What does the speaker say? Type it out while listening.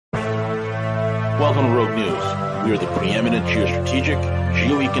Welcome to Rogue News. We are the preeminent geostrategic,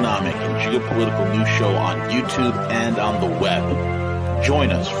 geoeconomic, and geopolitical news show on YouTube and on the web.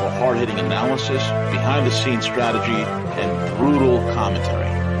 Join us for hard-hitting analysis, behind-the-scenes strategy, and brutal commentary.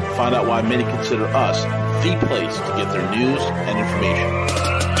 Find out why many consider us the place to get their news and information.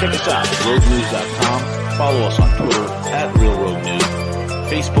 Check us out, roguenews.com. Follow us on Twitter at RealRogueNews,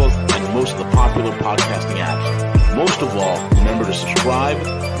 Facebook, and most of the popular podcasting apps. Most of all, remember to subscribe,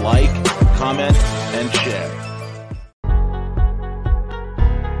 like, comment, and share.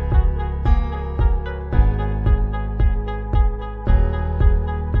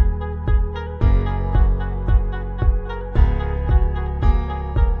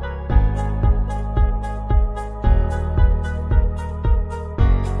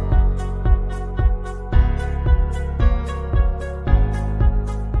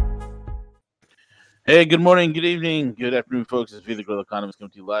 Hey, good morning, good evening, good afternoon, folks. It's V the Girl Economist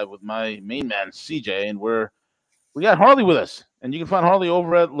coming to you live with my main man, CJ, and we got Harley with us. And you can find Harley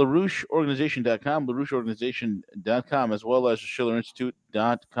over at LaRoucheOrganization.com, LaRoucheOrganization.com, as well as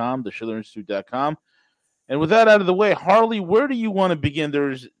theSchillerinstitute.com, theSchillerinstitute.com. And with that out of the way, Harley, where do you want to begin?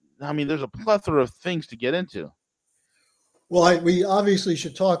 There's a plethora of things to get into. Well, we obviously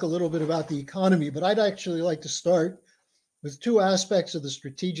should talk a little bit about the economy, but I'd actually like to start with two aspects of the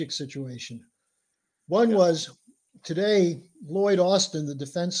strategic situation. One was today, Lloyd Austin, the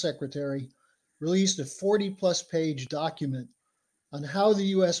defense secretary, released a 40-plus page document on how the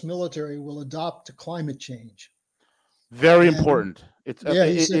U.S. military will adopt to climate change. Very important.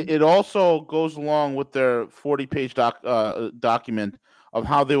 It also goes along with their 40-page document of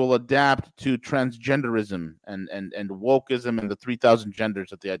how they will adapt to transgenderism and wokeism and the 3,000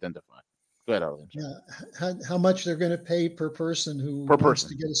 genders that they identify. Go ahead, Harley. Yeah, how much they're going to pay per person who wants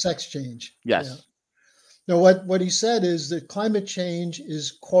to get a sex change. Yes. Yeah. Now, what he said is that climate change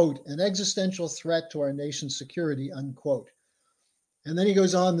is, quote, an existential threat to our nation's security, unquote. And then he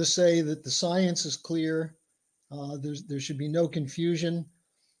goes on to say that the science is clear. There should be no confusion.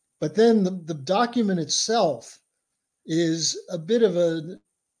 But then the document itself is a bit of a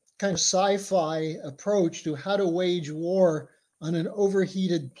kind of sci-fi approach to how to wage war on an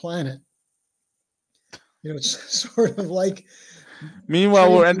overheated planet. You know, it's sort of like...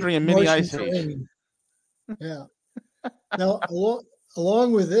 Meanwhile, we're entering a mini ice age. Yeah. Now,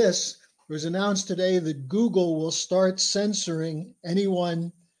 along with this, it was announced today that Google will start censoring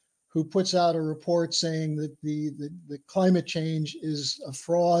anyone who puts out a report saying that the climate change is a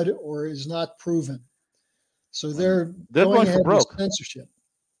fraud or is not proven. So they're going ahead with censorship.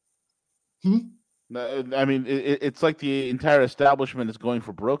 I mean, it's like the entire establishment is going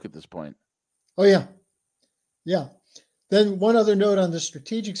for broke at this point. Oh, yeah. Yeah. Then one other note on the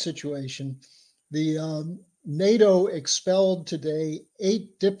strategic situation. The NATO expelled today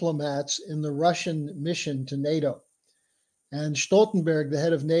 8 diplomats in the Russian mission to NATO. And Stoltenberg, the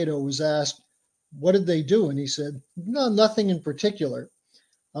head of NATO, was asked, what did they do? And he said, no, nothing in particular.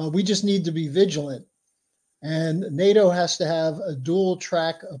 We just need to be vigilant. And NATO has to have a dual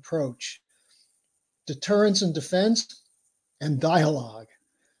track approach, deterrence and defense and dialogue.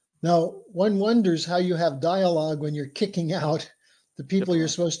 Now, one wonders how you have dialogue when you're kicking out the people you're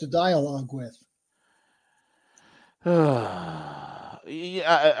supposed to dialogue with. Yeah,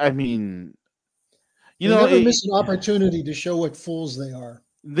 I mean, they never miss an opportunity to show what fools they are.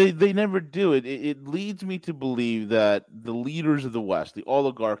 They never do it. It leads me to believe that the leaders of the West, the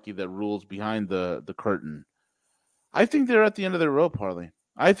oligarchy that rules behind the curtain, I think they're at the end of their rope, Harley.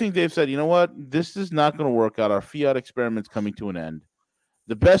 I think they've said, you know what, this is not going to work out. Our fiat experiment's coming to an end.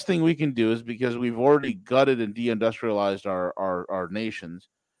 The best thing we can do is, because we've already gutted and deindustrialized our nations,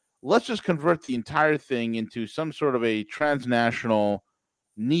 let's just convert the entire thing into some sort of a transnational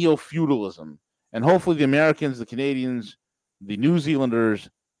neo-feudalism. And hopefully the Americans, the Canadians, the New Zealanders,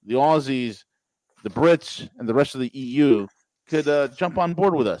 the Aussies, the Brits, and the rest of the EU could jump on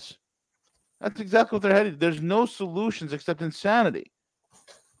board with us. That's exactly what they're headed. There's no solutions except insanity.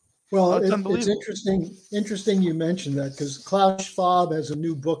 Well, it's interesting you mentioned that, because Klaus Schwab has a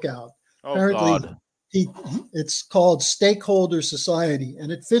new book out. Apparently, it's called Stakeholder Society,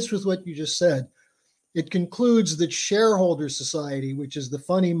 and it fits with what you just said. It concludes that shareholder society, which is the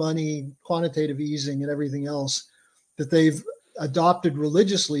funny money, quantitative easing, and everything else that they've adopted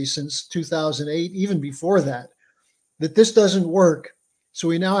religiously since 2008, even before that this doesn't work. So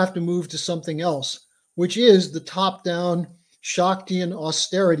we now have to move to something else, which is the top-down Shaktian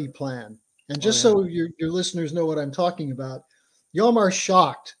austerity plan. And just so your listeners know what I'm talking about, Hjalmar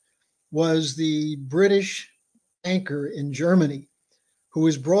Schacht was the British banker in Germany who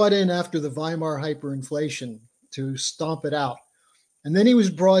was brought in after the Weimar hyperinflation to stomp it out. And then he was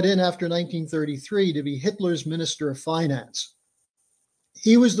brought in after 1933 to be Hitler's Minister of Finance.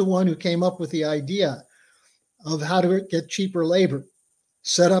 He was the one who came up with the idea of how to get cheaper labor,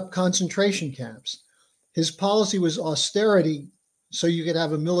 set up concentration camps. His policy was austerity, so you could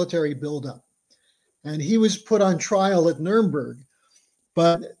have a military buildup. And he was put on trial at Nuremberg,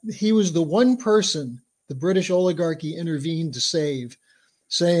 but he was the one person the British oligarchy intervened to save,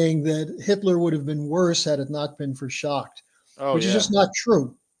 saying that Hitler would have been worse had it not been for Schacht, which is just not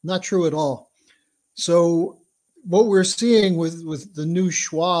true, not true at all. So what we're seeing with the new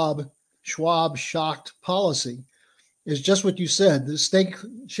Schwab-Schacht policy is just what you said. The stake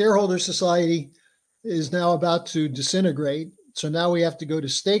shareholder society is now about to disintegrate. So now we have to go to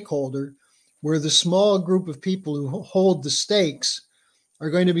stakeholder, where the small group of people who hold the stakes are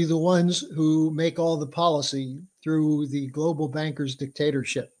going to be the ones who make all the policy through the global bankers'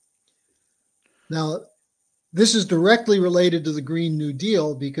 dictatorship. Now, this is directly related to the Green New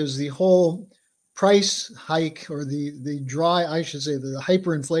Deal, because the whole price hike, or the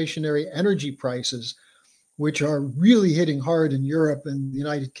hyperinflationary energy prices, which are really hitting hard in Europe and the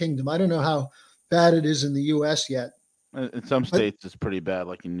United Kingdom. I don't know how bad it is in the US yet. In some states, it's pretty bad,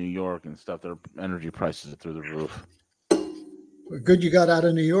 like in New York and stuff. Their energy prices are through the roof. Good you got out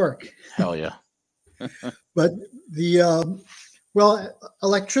of New York. Hell yeah. But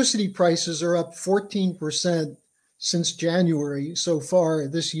electricity prices are up 14% since January so far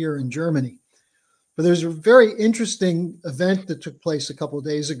this year in Germany. But there's a very interesting event that took place a couple of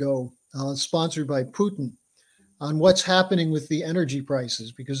days ago, sponsored by Putin, on what's happening with the energy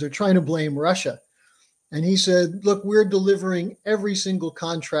prices, because they're trying to blame Russia. And he said, look, we're delivering every single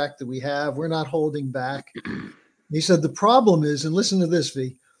contract that we have. We're not holding back. He said, the problem is, and listen to this,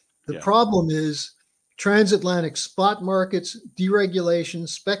 V, the problem is transatlantic spot markets, deregulation,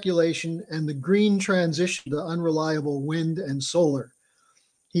 speculation, and the green transition to unreliable wind and solar.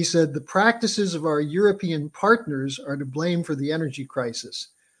 He said, the practices of our European partners are to blame for the energy crisis.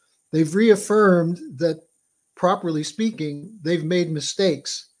 They've reaffirmed that, properly speaking, they've made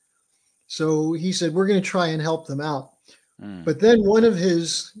mistakes. So he said, we're going to try and help them out. But then one of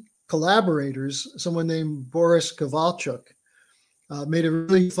his collaborators, someone named Boris Kovalchuk, made a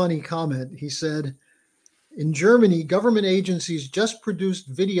really funny comment. He said, in Germany, government agencies just produced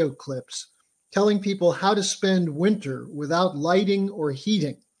video clips telling people how to spend winter without lighting or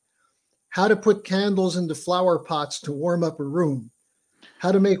heating, how to put candles into flower pots to warm up a room,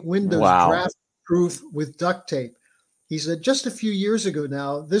 how to make windows draft-proof with duct tape. He said, just a few years ago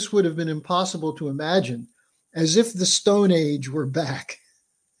now, this would have been impossible to imagine, as if the Stone Age were back.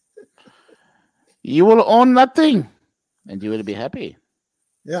 You will own nothing, and you will be happy.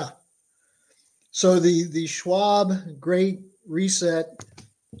 Yeah. So the Schwab Great Reset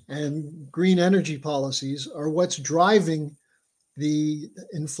and green energy policies are what's driving the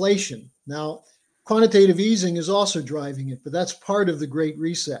inflation. Now, quantitative easing is also driving it, but that's part of the Great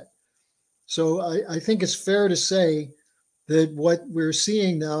Reset. So I think it's fair to say that what we're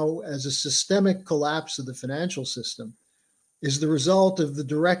seeing now as a systemic collapse of the financial system is the result of the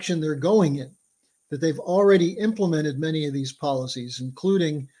direction they're going in, that they've already implemented many of these policies,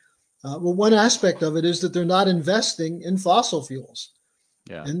 including, one aspect of it is that they're not investing in fossil fuels.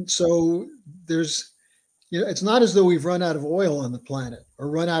 Yeah. And so it's not as though we've run out of oil on the planet or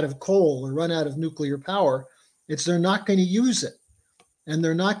run out of coal or run out of nuclear power. It's they're not going to use it. And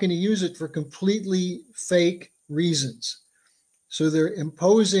they're not going to use it for completely fake reasons. So they're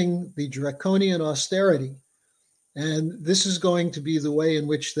imposing the draconian austerity. And this is going to be the way in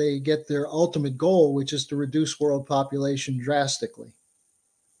which they get their ultimate goal, which is to reduce world population drastically.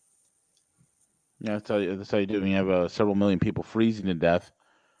 Yeah, that's how you do it. You have several million people freezing to death.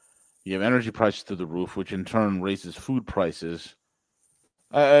 You have energy prices through the roof, which in turn raises food prices.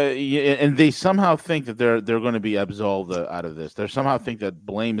 And they somehow think that they're going to be absolved out of this. They somehow think that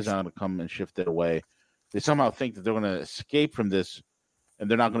blame is not going to come and shift their way. They somehow think that they're going to escape from this, and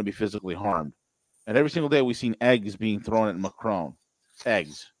they're not going to be physically harmed. And every single day we've seen eggs being thrown at Macron.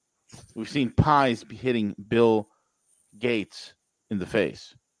 Eggs. We've seen pies hitting Bill Gates in the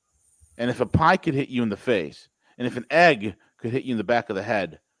face. And if a pie could hit you in the face, and if an egg could hit you in the back of the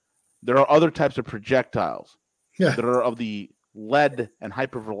head, there are other types of projectiles that are of the lead and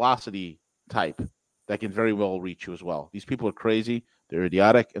hypervelocity type that can very well reach you as well. These people are crazy, they're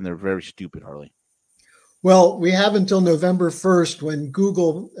idiotic, and they're very stupid, Harley. Well, we have until November 1st when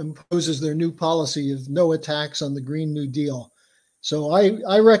Google imposes their new policy of no attacks on the Green New Deal. So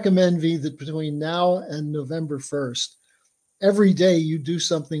I recommend, V, that between now and November 1st, every day you do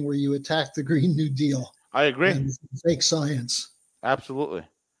something where you attack the Green New Deal. I agree. And fake science. Absolutely.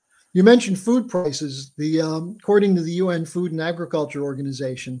 You mentioned food prices. According to the UN Food and Agriculture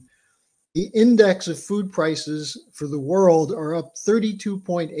Organization, the index of food prices for the world are up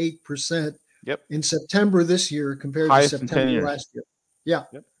 32.8% in September this year compared to September last year. Yeah.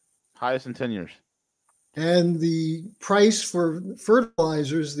 Yep. Highest in 10 years. And the price for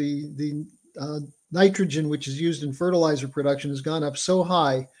fertilizers, the nitrogen which is used in fertilizer production, has gone up so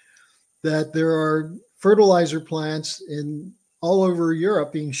high that there are fertilizer plants all over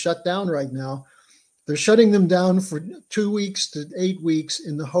Europe being shut down right now. They're shutting them down for 2 weeks to 8 weeks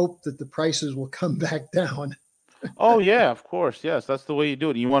in the hope that the prices will come back down. Oh, yeah, of course. Yes, that's the way you do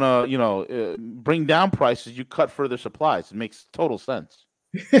it. You want to, bring down prices, you cut further supplies. It makes total sense.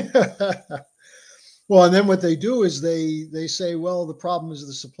 Well, and then what they do is they say, well, the problem is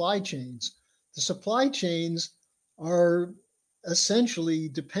the supply chains. The supply chains are essentially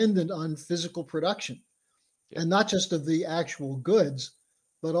dependent on physical production, and not just of the actual goods,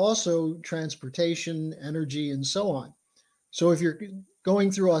 but also transportation, energy, and so on. So if you're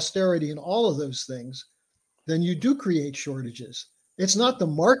going through austerity and all of those things, then you do create shortages. It's not the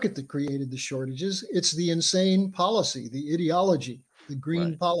market that created the shortages. It's the insane policy, the ideology, the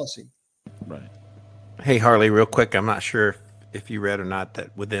green policy. Right. Hey, Harley, real quick. I'm not sure if you read or not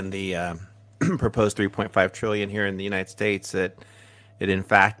that within the proposed 3.5 trillion here in the United States, that it in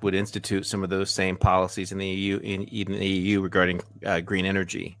fact would institute some of those same policies in the EU, even the EU, regarding green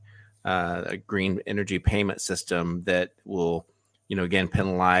energy, a green energy payment system that will, again,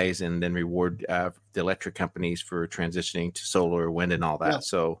 penalize and then reward the electric companies for transitioning to solar, wind, and all that. Yeah.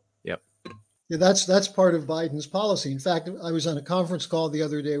 So, yep. Yeah, that's part of Biden's policy. In fact, I was on a conference call the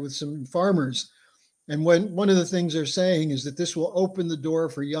other day with some farmers, and one of the things they're saying is that this will open the door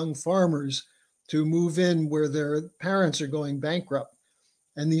for young farmers to move in where their parents are going bankrupt.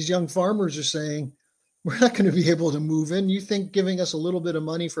 And these young farmers are saying, we're not going to be able to move in. You think giving us a little bit of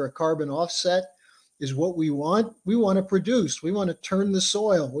money for a carbon offset is what we want? We want to produce. We want to turn the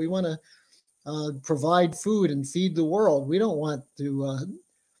soil. We want to provide food and feed the world. We don't want to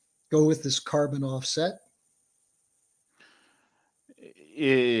go with this carbon offset.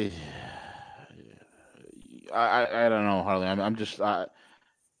 I don't know, Harley. I'm just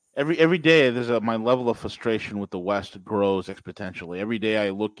every day my level of frustration with the West grows exponentially. Every day I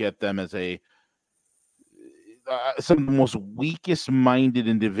look at them as some of the most weakest-minded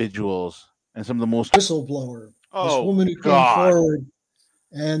individuals and some of the most whistleblower. This woman who came forward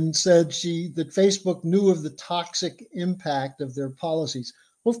and said that Facebook knew of the toxic impact of their policies.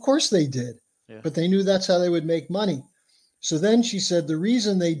 Well, of course they did, but they knew that's how they would make money. So then she said the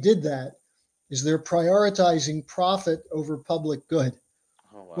reason they did that is they're prioritizing profit over public good.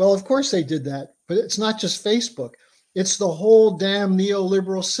 Oh, wow. Well, of course they did that, but it's not just Facebook. It's the whole damn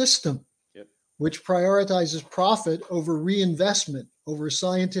neoliberal system, which prioritizes profit over reinvestment, over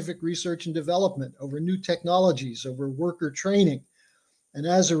scientific research and development, over new technologies, over worker training. And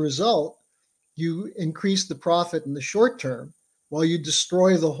as a result, you increase the profit in the short term while you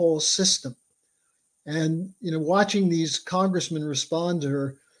destroy the whole system. And, watching these congressmen respond to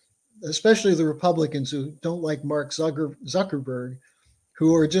her, especially the Republicans who don't like Mark Zuckerberg,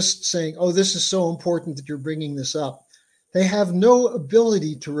 who are just saying, oh, this is so important that you're bringing this up. They have no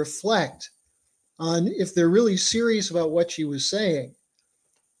ability to reflect on if they're really serious about what she was saying.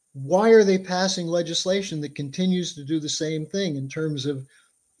 Why are they passing legislation that continues to do the same thing in terms of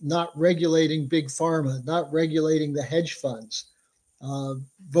not regulating big pharma, not regulating the hedge funds,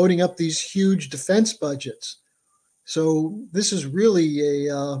 voting up these huge defense budgets? So this is really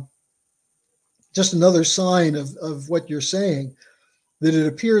just another sign of what you're saying, that it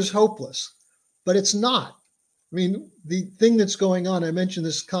appears hopeless, but it's not. I mean, the thing that's going on, I mentioned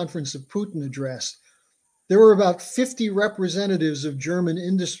this conference that Putin addressed. There were about 50 representatives of German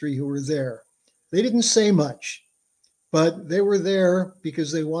industry who were there. They didn't say much, but they were there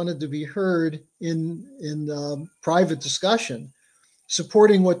because they wanted to be heard in private discussion,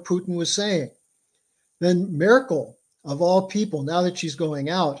 supporting what Putin was saying. Then Merkel, of all people, now that she's going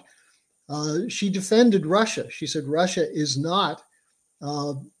out, she defended Russia. She said Russia is not,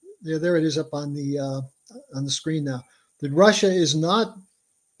 there it is up on the screen now, that Russia is not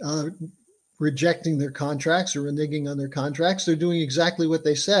rejecting their contracts or reneging on their contracts. They're doing exactly what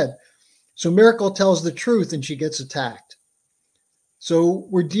they said. So Merkel tells the truth and she gets attacked. So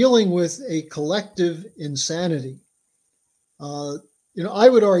we're dealing with a collective insanity. I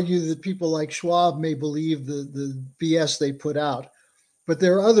would argue that people like Schwab may believe the BS they put out, but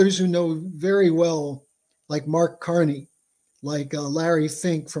there are others who know very well, like Mark Carney, like Larry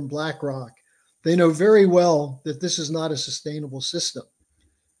Fink from BlackRock. They know very well that this is not a sustainable system.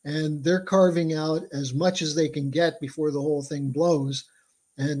 And they're carving out as much as they can get before the whole thing blows.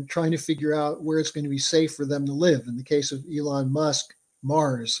 and trying to figure out where it's going to be safe for them to live. In the case of Elon Musk,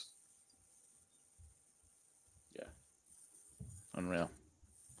 Mars. Yeah. Unreal.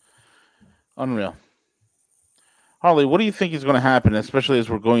 Harley, what do you think is going to happen, especially as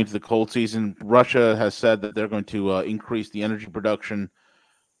we're going into the cold season? Russia has said that they're going to increase the energy production.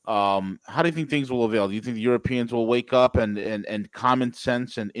 How do you think things will avail? Do you think the Europeans will wake up and common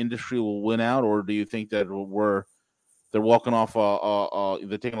sense and industry will win out, or do you think that they're walking off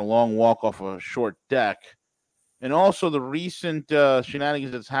they're taking a long walk off a short deck? And also the recent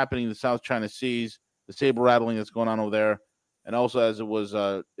shenanigans that's happening in the South China Seas, the saber rattling that's going on over there, and also as it was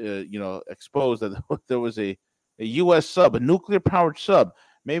exposed that there was a U.S. sub, a nuclear-powered sub,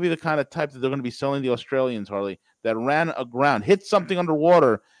 maybe the kind of type that they're going to be selling the Australians, Harley, that ran aground, hit something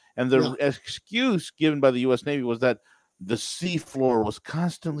underwater, and the excuse given by the U.S. Navy was that the seafloor was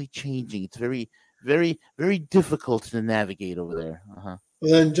constantly changing. It's very, very, very difficult to navigate over there.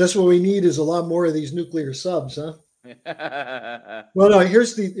 Well, then just what we need is a lot more of these nuclear subs, huh? Well, no,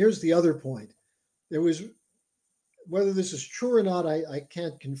 here's the other point. There was, whether this is true or not, I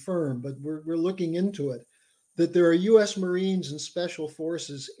can't confirm, but we're looking into it, that there are U.S. Marines and special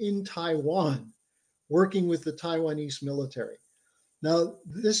forces in Taiwan working with the Taiwanese military. Now,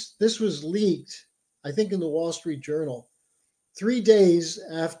 this was leaked, I think, in the Wall Street Journal 3 days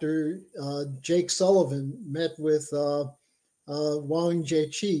after Jake Sullivan met with Wang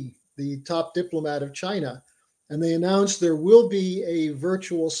Jiechi, the top diplomat of China, and they announced there will be a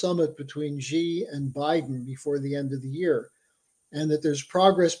virtual summit between Xi and Biden before the end of the year, and that there's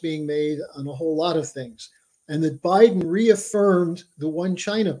progress being made on a whole lot of things, and that Biden reaffirmed the one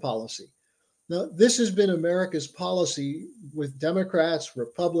China policy. Now, this has been America's policy with Democrats,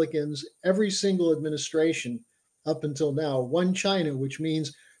 Republicans, every single administration up until now, one China, which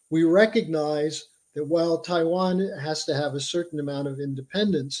means we recognize that while Taiwan has to have a certain amount of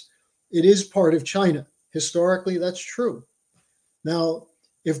independence, it is part of China. Historically, that's true. Now,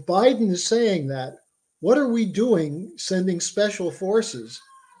 if Biden is saying that, what are we doing sending special forces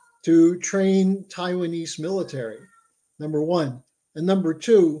to train Taiwanese military? Number one. And number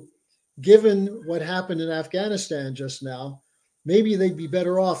two, given what happened in Afghanistan just now, maybe they'd be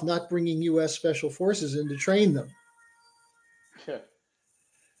better off not bringing U.S. special forces in to train them. Yeah.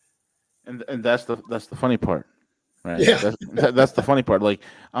 And that's the funny part, right? Yeah. That's the funny part. Like,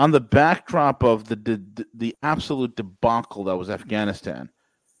 on the backdrop of the absolute debacle that was Afghanistan,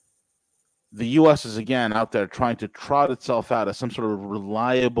 the U.S. is again out there trying to trot itself out as some sort of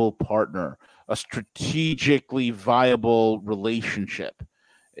reliable partner, a strategically viable relationship.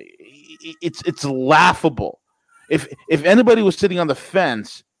 It's laughable. If anybody was sitting on the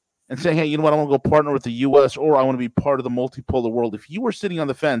fence and saying, hey, you know what, I want to go partner with the U.S. or I want to be part of the multipolar world, if you were sitting on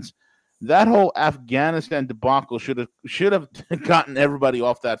the fence, that whole Afghanistan debacle should have gotten everybody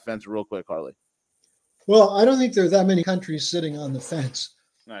off that fence real quick, Harley. Well, I don't think there are that many countries sitting on the fence.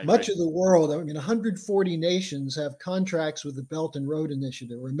 Much of the world, 140 nations have contracts with the Belt and Road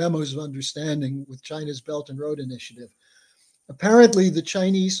Initiative or memos of understanding with China's Belt and Road Initiative. Apparently, the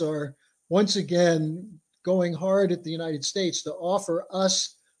Chinese are once again going hard at the United States to offer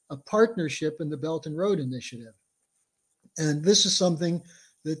us a partnership in the Belt and Road Initiative. And this is something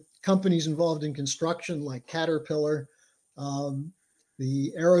that companies involved in construction like Caterpillar,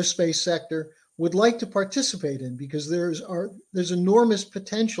 the aerospace sector, would like to participate in because there's enormous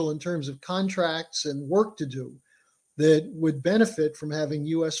potential in terms of contracts and work to do that would benefit from having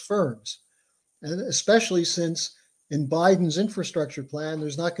U.S. firms. And especially since in Biden's infrastructure plan,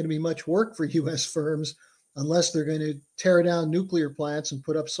 there's not going to be much work for U.S. firms unless they're going to tear down nuclear plants and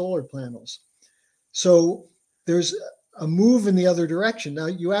put up solar panels. So there's a move in the other direction. Now,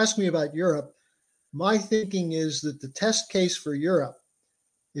 you asked me about Europe. My thinking is that the test case for Europe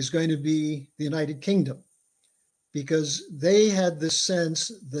is going to be the United Kingdom, because they had this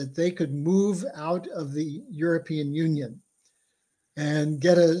sense that they could move out of the European Union and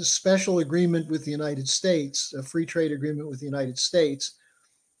get a special agreement with the United States, a free trade agreement with the United States,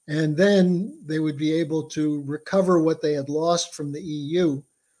 and then they would be able to recover what they had lost from the EU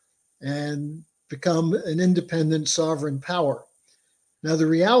and become an independent sovereign power. Now, the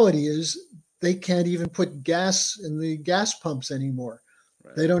reality is they can't even put gas in the gas pumps anymore.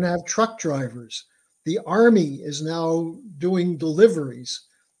 Right. They don't have truck drivers. The army is now doing deliveries.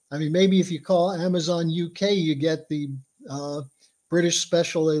 I mean, maybe if you call Amazon UK, you get the British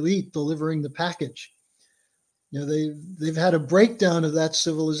Special Elite delivering the package. They've had a breakdown of that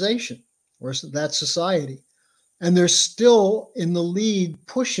civilization or that society, and they're still in the lead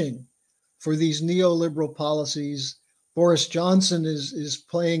pushing for these neoliberal policies. Boris Johnson is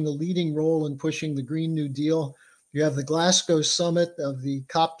playing the leading role in pushing the Green New Deal. You have the Glasgow summit of the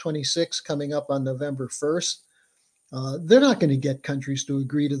COP26 coming up on November 1st. They're not going to get countries to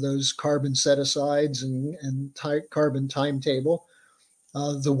agree to those carbon set-asides and carbon timetable.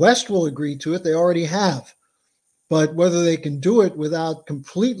 The West will agree to it. They already have. But whether they can do it without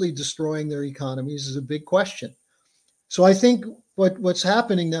completely destroying their economies is a big question. So I think what's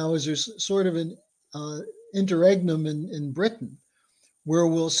happening now is there's sort of an interregnum in Britain, where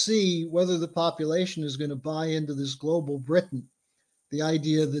we'll see whether the population is going to buy into this global Britain, the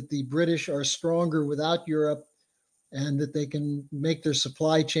idea that the British are stronger without Europe and that they can make their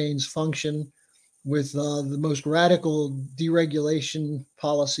supply chains function with the most radical deregulation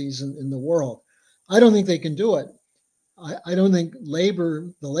policies in the world. I don't think they can do it. I don't think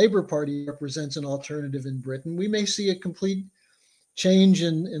the Labour Party represents an alternative in Britain. We may see a complete change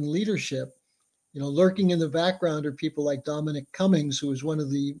in leadership. Lurking in the background are people like Dominic Cummings, who was one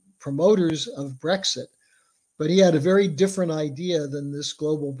of the promoters of Brexit, but he had a very different idea than this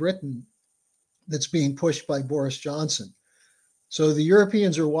global Britain that's being pushed by Boris Johnson. So the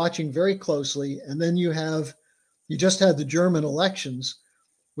Europeans are watching very closely. And then you just had the German elections,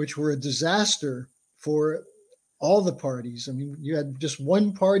 which were a disaster for all the parties. I mean, you had just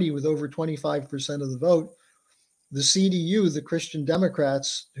one party with over 25% of the vote. The CDU, the Christian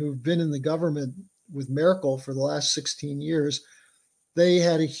Democrats, who've been in the government with Merkel for the last 16 years, they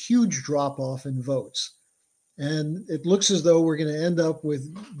had a huge drop off in votes. And it looks as though we're going to end up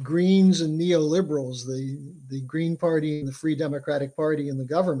with Greens and neoliberals, the Green Party and the Free Democratic Party in the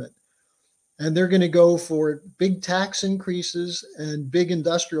government. And they're going to go for big tax increases and big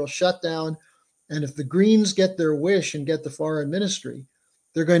industrial shutdown. And if the Greens get their wish and get the foreign ministry,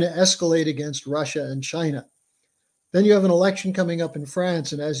 they're going to escalate against Russia and China. Then you have an election coming up in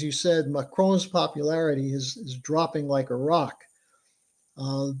France. And as you said, Macron's popularity is dropping like a rock.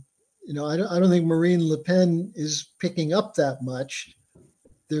 I don't think Marine Le Pen is picking up that much.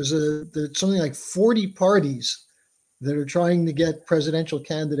 There's something like 40 parties that are trying to get presidential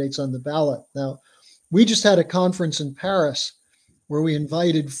candidates on the ballot. Now, we just had a conference in Paris where we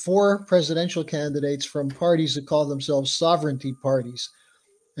invited 4 presidential candidates from parties that call themselves sovereignty parties.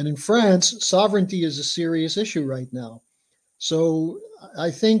 And in France, sovereignty is a serious issue right now. So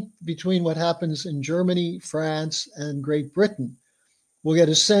I think between what happens in Germany, France, and Great Britain, we'll get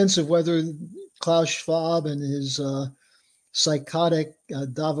a sense of whether Klaus Schwab and his psychotic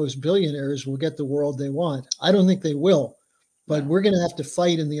Davos billionaires will get the world they want. I don't think they will, but we're going to have to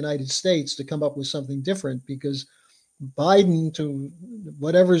fight in the United States to come up with something different, because Biden, to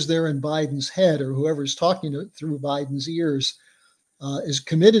whatever's there in Biden's head or whoever's talking through Biden's ears, is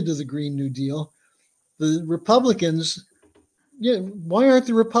committed to the Green New Deal. The Republicans, why aren't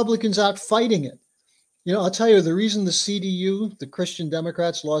the Republicans out fighting it? I'll tell you, the reason the CDU, the Christian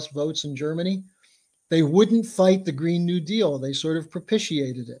Democrats, lost votes in Germany, they wouldn't fight the Green New Deal. They sort of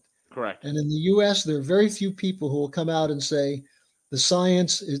propitiated it. Correct. And in the U.S., there are very few people who will come out and say the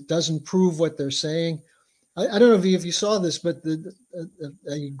science, it doesn't prove what they're saying. I don't know if you saw this, but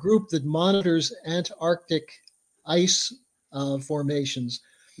a group that monitors Antarctic ice formations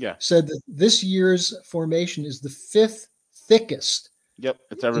said that this year's formation is the 5th thickest. Yep,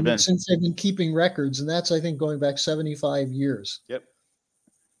 it's ever been since they've been keeping records, and that's, I think, going back 75 years. Yep.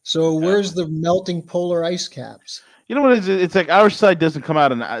 So where's the melting polar ice caps? You know what it is? It's like our side doesn't come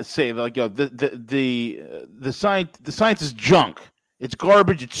out and say like, the science is junk. It's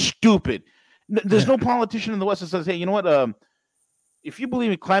garbage. It's stupid. There's no politician in the West that says, hey, you know what? If you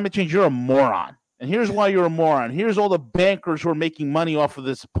believe in climate change, you're a moron. And here's why you're a moron. Here's all the bankers who are making money off of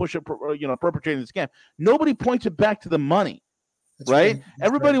this perpetrating this scam. Nobody points it back to the money. That's right?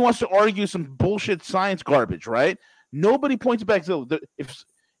 Everybody wants to argue some bullshit science garbage, right? Nobody points it back to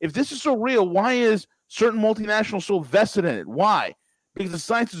if this is so real, why is certain multinationals so vested in it? Why? Because the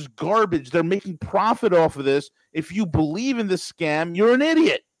science is garbage. They're making profit off of this. If you believe in this scam, you're an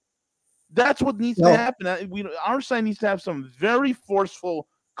idiot. That's what needs to happen. Our side needs to have some very forceful,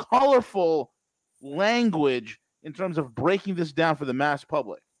 colorful language in terms of breaking this down for the mass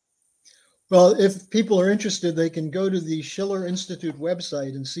public. Well, if people are interested, they can go to the Schiller Institute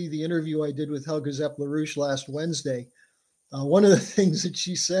website and see the interview I did with Helga Zepp-LaRouche last Wednesday. One of the things that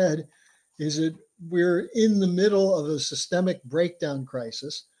she said is that we're in the middle of a systemic breakdown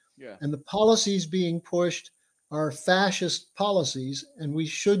crisis, and the policies being pushed are fascist policies, and we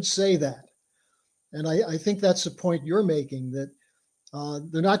should say that. And I think that's the point you're making, that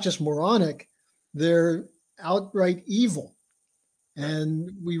they're not just moronic, they're outright evil. And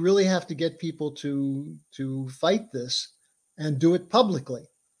we really have to get people to fight this and do it publicly.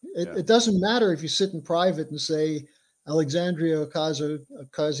 It doesn't matter if you sit in private and say Alexandria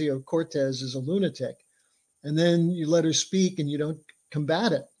Ocasio-Cortez is a lunatic. and then you let her speak and you don't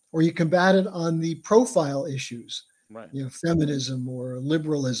combat it, or you combat it on the profile issues, right? Feminism or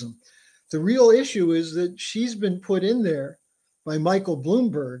liberalism. The real issue is that she's been put in there by Michael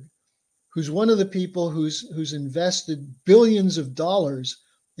Bloomberg, who's one of the people who's invested billions of dollars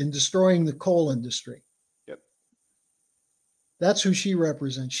in destroying the coal industry. Yep. That's who she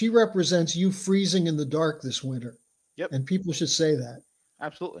represents. She represents you freezing in the dark this winter. Yep. And people should say that.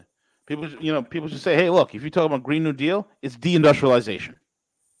 Absolutely. People should say, hey, look, if you talk about Green New Deal, it's deindustrialization.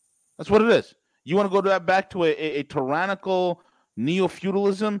 That's what it is. You want to go back to a tyrannical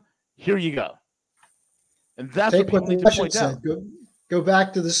neo-feudalism? Here you go. And that's what people need to point out. Go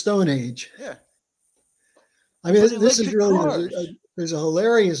back to the Stone Age. Yeah. I mean, this is really, there's a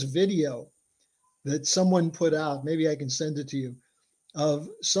hilarious video that someone put out. Maybe I can send it to you, of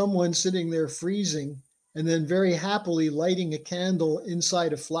someone sitting there freezing and then very happily lighting a candle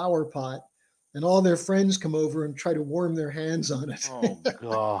inside a flower pot, and all their friends come over and try to warm their hands on it. Oh,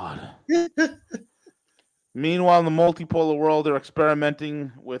 God. Meanwhile, in the multipolar world, they're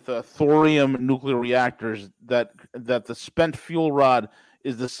experimenting with thorium nuclear reactors that the spent fuel rod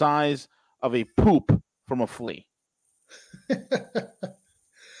is the size of a poop from a flea.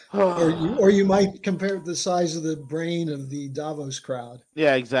 or you might compare the size of the brain of the Davos crowd.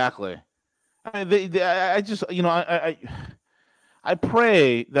 Yeah, exactly. I mean, I just, I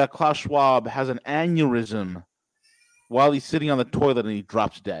pray that Klaus Schwab has an aneurysm while he's sitting on the toilet and he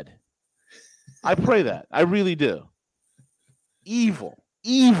drops dead. I pray that. I really do. Evil,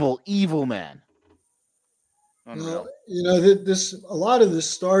 evil, evil man. Well, a lot of this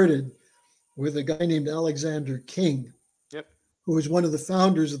started with a guy named Alexander King, yep, who was one of the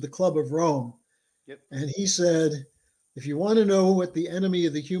founders of the Club of Rome. Yep. And he said, if you want to know what the enemy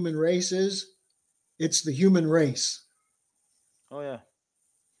of the human race is, it's the human race. Oh, yeah.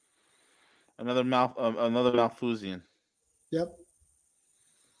 Another Malthusian. Yep.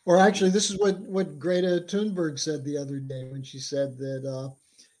 Or actually, this is what Greta Thunberg said the other day when she said that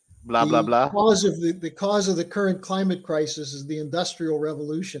blah blah blah. The cause of the current climate crisis is the Industrial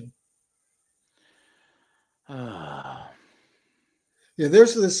Revolution. Yeah,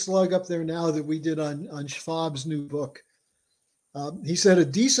 there's this slug up there now that we did on Schwab's new book. He said a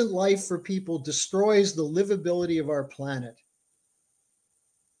decent life for people destroys the livability of our planet.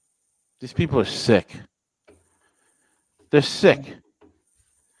 These people are sick. They're sick.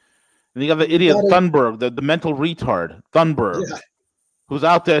 And you got the idiot Thunberg, the mental retard Thunberg, who's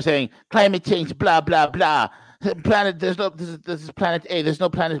out there saying climate change, blah blah blah. Planet, this is planet A. There's no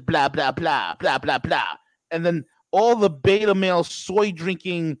planet, blah blah blah blah blah blah. And then all the beta male soy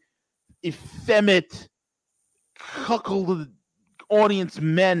drinking, effeminate, cuckolded audience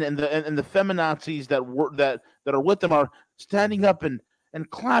men and the feminazis that are with them are standing up and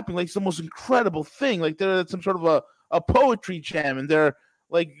clapping like it's the most incredible thing. Like they're at some sort of a poetry jam and they're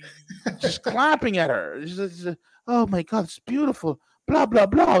like just clapping at her. It's just, oh my God, it's beautiful. Blah, blah,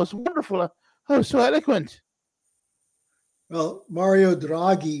 blah. It was wonderful. Oh, so eloquent. Well, Mario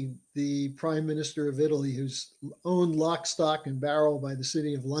Draghi, the Prime Minister of Italy, who's owned lock, stock, and barrel by the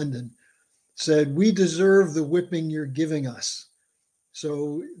City of London, said, we deserve the whipping you're giving us.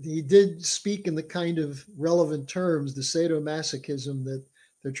 So he did speak in the kind of relevant terms, the sadomasochism that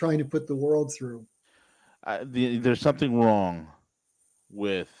they're trying to put the world through. There's something wrong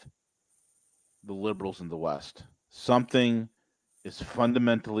with the liberals in the West. Something is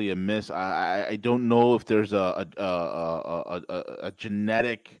fundamentally amiss. I don't know if there's a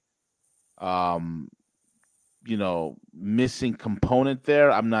genetic, missing component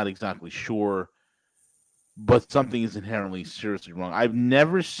there. I'm not exactly sure, but something is inherently seriously wrong. I've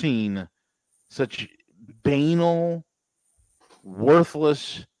never seen such banal,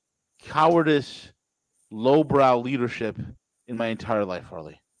 worthless, cowardice, lowbrow leadership in my entire life,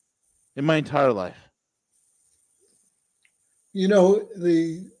 Harley. In my entire life.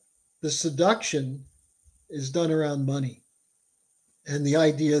 The seduction is done around money, and the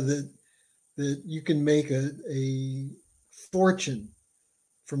idea that you can make a fortune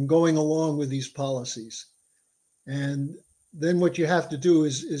from going along with these policies. And then what you have to do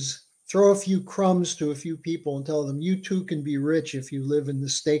is throw a few crumbs to a few people and tell them, you too can be rich if you live in the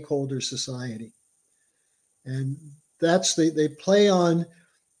stakeholder society. And they play on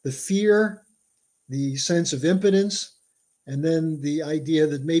the fear, the sense of impotence, and then the idea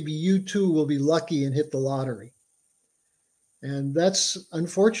that maybe you too will be lucky and hit the lottery. And that's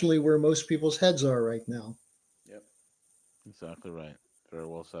unfortunately where most people's heads are right now. Yep, exactly right. Very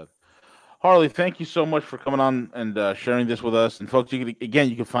well said. Harley, thank you so much for coming on and sharing this with us. And folks, you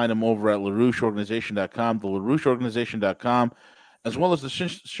can find him over at LaRoucheOrganization.com, the LaRoucheOrganization.com, as well as the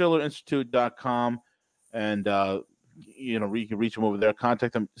SchillerInstitute.com. and you can reach them over there.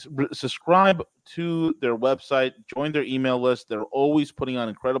 Contact them. Subscribe to their website. Join their email list. They're always putting on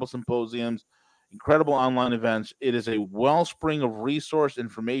incredible symposiums, incredible online events. It is a wellspring of resource,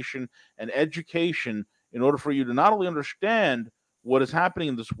 information, and education in order for you to not only understand what is happening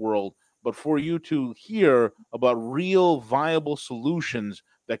in this world, but for you to hear about real viable solutions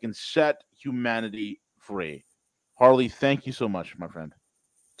that can set humanity free. Harley, thank you so much, my friend.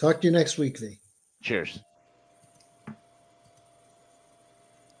 Talk to you next week, V. Cheers.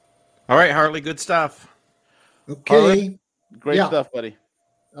 All right, Harley, good stuff. Okay. Harley, great stuff, buddy.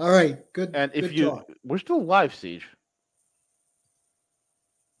 All right, good. And if good talk. We're still live, Siege.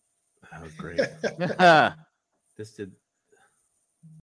 Oh, great. This did